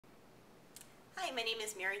Hi, my name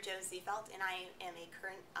is Mary Jo Zefeldt, and I am a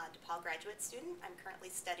current DePaul graduate student. I'm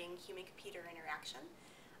currently studying human-computer interaction,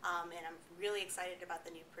 and I'm really excited about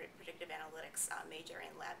the new predictive analytics major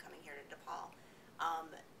and lab coming here to DePaul.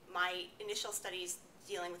 My initial studies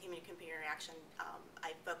dealing with human-computer interaction,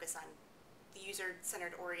 I focus on the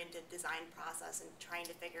user-centered oriented design process and trying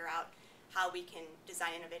to figure out how we can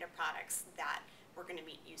design innovative products that were going to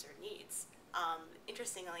meet user needs.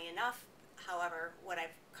 Interestingly enough, however, what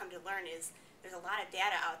I've come to learn is there's a lot of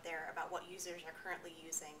data out there about what users are currently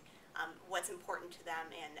using, what's important to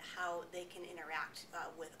them, and how they can interact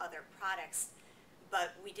with other products.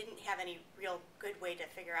 But we didn't have any real good way to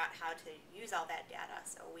figure out how to use all that data.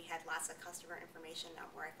 So we had lots of customer information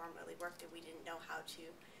where I formerly worked, and we didn't know how to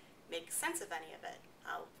make sense of any of it.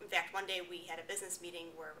 In fact, one day we had a business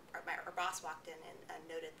meeting where our boss walked in and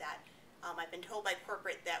noted that I've been told by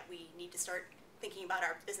corporate that we need to start thinking about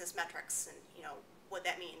our business metrics and what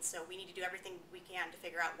that means. So we need to do everything we can to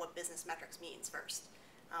figure out what business metrics means first.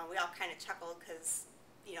 We all kind of chuckled because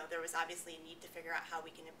there was obviously a need to figure out how we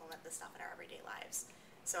can implement this stuff in our everyday lives.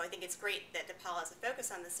 So I think it's great that DePaul has a focus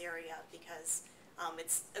on this area because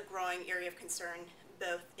it's a growing area of concern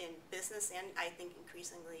both in business and I think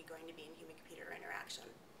increasingly going to be in human-computer interaction.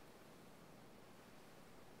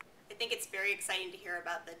 I think it's very exciting to hear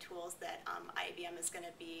about the tools that IBM is going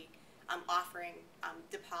to be offering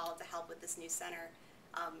DePaul to help with this new center.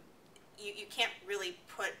 You can't really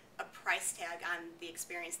put a price tag on the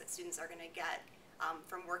experience that students are going to get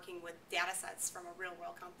from working with data sets from a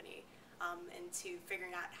real-world company and to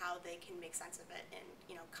figuring out how they can make sense of it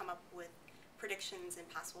and come up with predictions and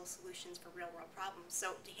possible solutions for real-world problems.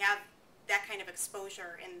 So to have that kind of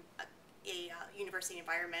exposure in a university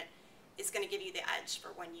environment is going to give you the edge for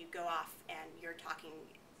when you go off and you're talking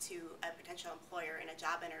to a potential employer in a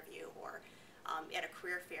job interview or at a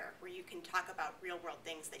career fair where you can talk about real-world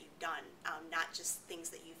things that you've done, not just things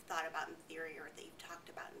that you've thought about in theory or that you've talked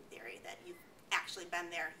about in theory, that you've actually been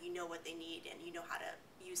there, you know what they need, and you know how to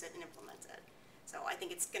use it and implement it. So I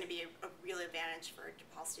think it's going to be a real advantage for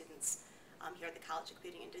DePaul students here at the College of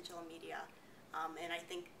Computing and Digital Media. And I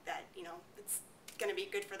think that it's going to be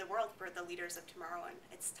good for the world, for the leaders of tomorrow, and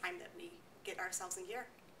it's time that we get ourselves in gear.